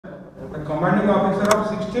the commanding officer of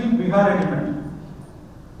 16th Bihar Regiment.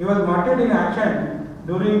 He was martyred in action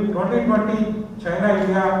during 2020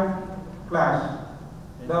 China-India clash.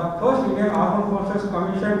 The first Indian Armed Forces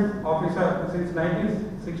commissioned officer since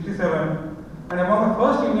 1967 and among the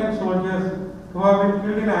first Indian soldiers who have been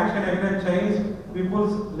killed in action against Chinese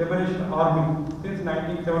People's Liberation Army since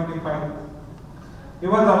 1975. He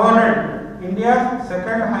was awarded India's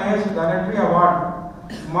second highest gallantry award,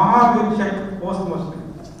 Mahavir Chakra, posthumously.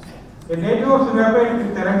 A native of Surabaya in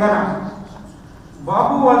Telangana,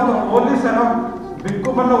 Babu was the only son of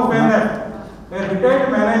Bikkumanna Upender, a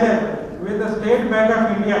retired manager with the State Bank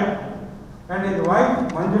of India, and his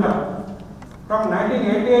wife Manjula. From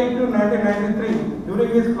 1988 to 1993, during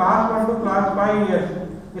his class 1 to class 5 years,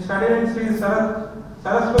 he studied in Sri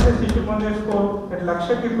Saraswati Shishu Mandir School at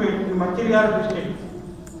Lakshadweep in Manchiryal district.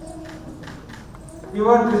 He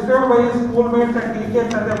was described by his schoolmates and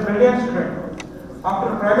teachers as a brilliant student.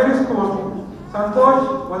 After primary school, Santosh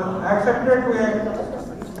was accepted to a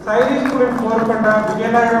Sairi school in Korpanda,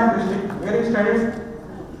 Vijayanagaram district, where he studied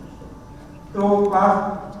to class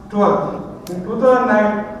 12th. In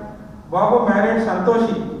 2009, Babu married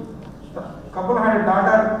Santoshi. The couple had a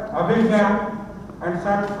daughter, Abhigya, and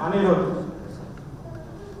son, Anirudh.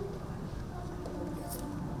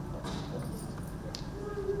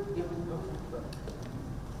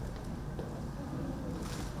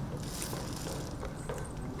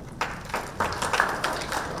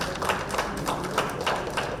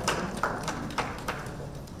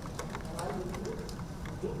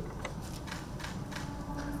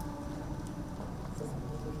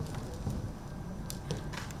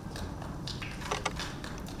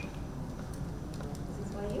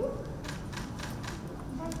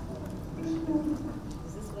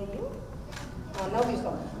 Now we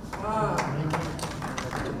stop.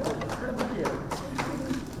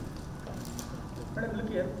 Look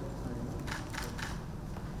here.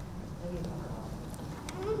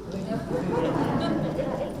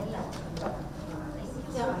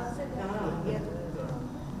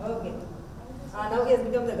 Okay. Now he has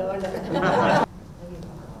become the governor.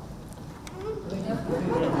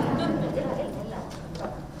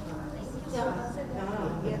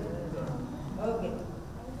 Okay.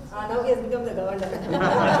 Now he has become the governor.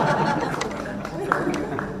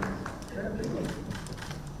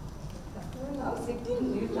 Now sitting,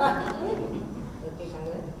 you start. Okay,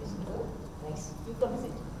 congratulations. Nice. You come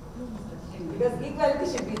sit. Because equality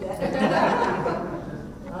should be there.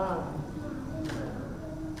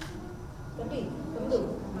 Kapi, come do.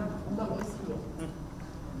 Come, you sit here.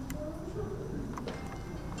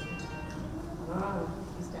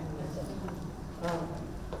 You stand here.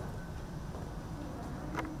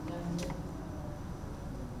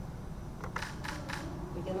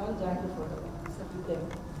 We can all join the photo.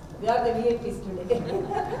 We are the VIPs today.